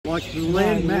like the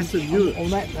land mass of Europe.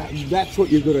 That's what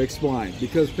you've got to explain,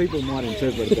 because people might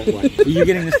interpret it that way. Are you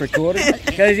getting this recorded?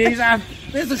 Because he's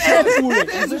There's a show for it.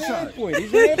 There's a show for it.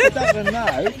 He's there, but doesn't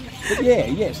know. But yeah,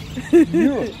 yes,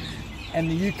 Europe and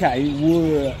the UK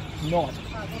were not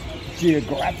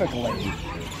geographically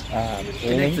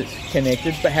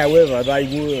connected, but however, they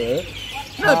were.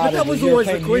 No, but that was always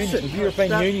the question. The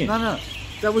European Union. No.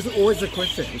 That was always the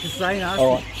question, because they asked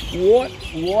All right.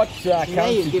 What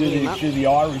currency do the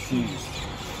Irish use?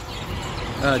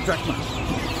 drachma.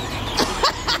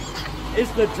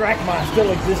 Is the drachma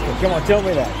still existing? Come on, tell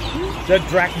me that. The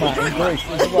drachma in Greece.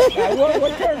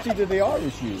 What currency do the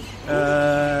Irish use?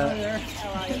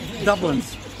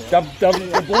 Dublins. The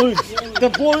balloons. The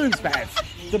balloons, Babs.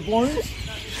 The balloons?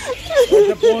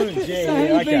 The balloons,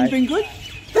 yeah, okay. Been good?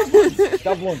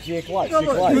 Doubloons, yeah, close. You're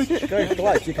close.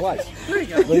 You're close.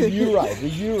 The euro.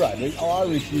 The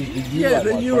Irish use the euro. Yeah,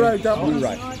 the euro doubloons.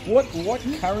 What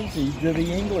currency do the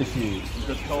English use?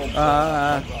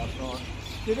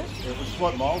 It was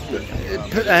quite mild.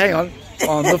 Hang on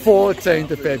the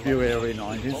 14th of February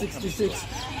 1966,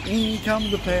 in come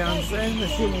the pounds and the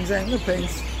shillings and the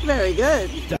pence. Very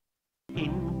good.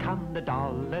 In come the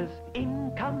dollars,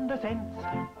 in come the cents,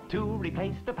 to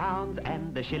replace the pounds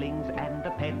and the shillings and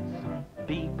the pence.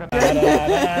 Be prepared.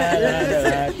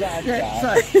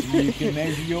 You can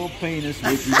measure your penis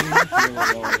with the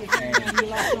imperial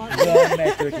and the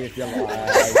metric if you like.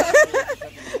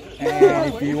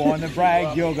 And if you want to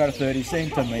brag, you've got a 30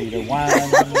 centimetre one.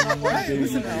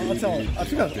 Listen, I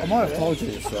think I might have told you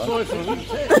this,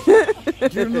 right?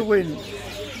 Do you remember when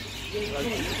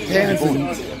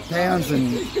pounds and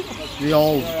the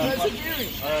old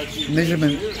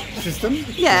measurement system?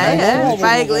 Yeah,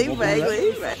 vaguely.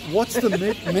 What's the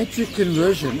metric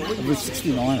conversion of a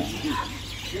 69er?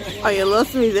 Oh, you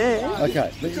lost me there. Okay,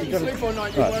 but you've got to,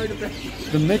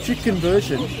 the metric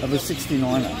conversion of a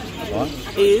 69er,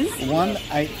 right? Is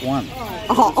 181.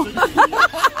 oh.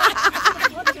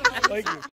 Thank you.